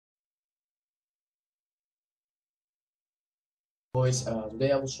Boys,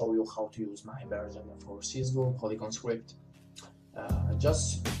 today I will show you how to use my version for CSGOPolygon script.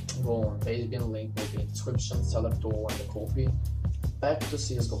 Just go on Facebook, link will be in the description, select all and copy. Back to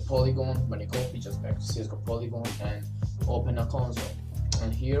CSGOPolygon. When you copy, just back to CSGOPolygon and open a console.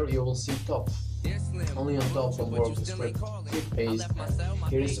 And here you will see top. Only on top will work the script. Click paste, and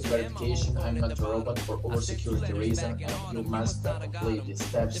here is verification. I'm not a robot for oversecurity reason, and you must complete these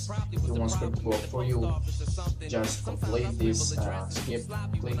steps if you want script to work for you. Just complete this skip,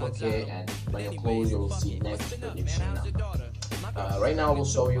 click OK, and when you close you will see next prediction now. Right now I will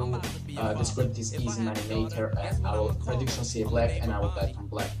show you the script is easy animator, and I will prediction say black and I will bet on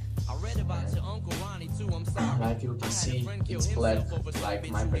black. Like you can see, it's black like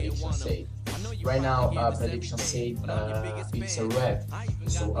my prediction said. Right now prediction said it's a red,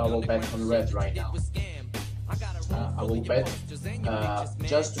 so I will bet on red right now. I will bet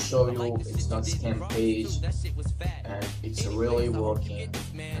just to show you it's not scam page and it's really working,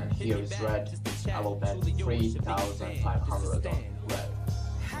 and here is red. I will bet 3,500 on red.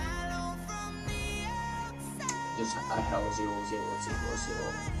 Just I have 0,000.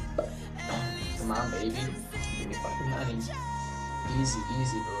 Come on baby, give me fucking money. Easy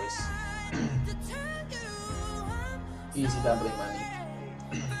boys. Easy doubling money.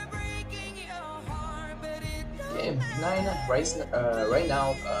 Yeah, right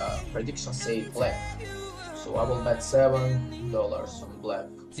now prediction say black, so I will bet $7 on black.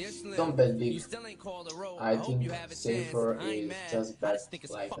 Don't bet big. I think safer is just bet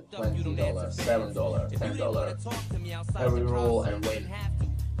like a $20, $7, $10 every roll and win.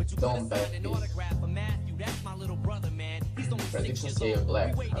 Don't bet big. Prediction say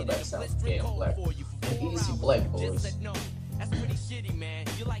black, I bet 7K on black. An easy black, boys.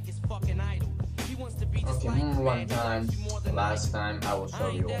 Okay, one time, last time I will show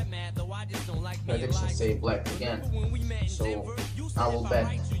you. Prediction say black again, so I will bet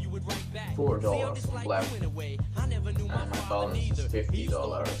 $4 on black, and my balance is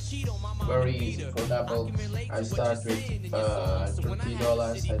 $50. Very easy for double. I start with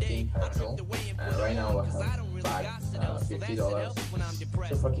 $30, I think, I don't know, and right now I have $50.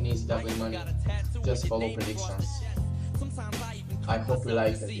 So fucking easy doubling money. Just follow predictions. I hope you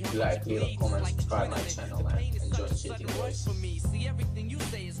like it. If you like, leave a comment, subscribe my channel, and enjoy cheating, boys.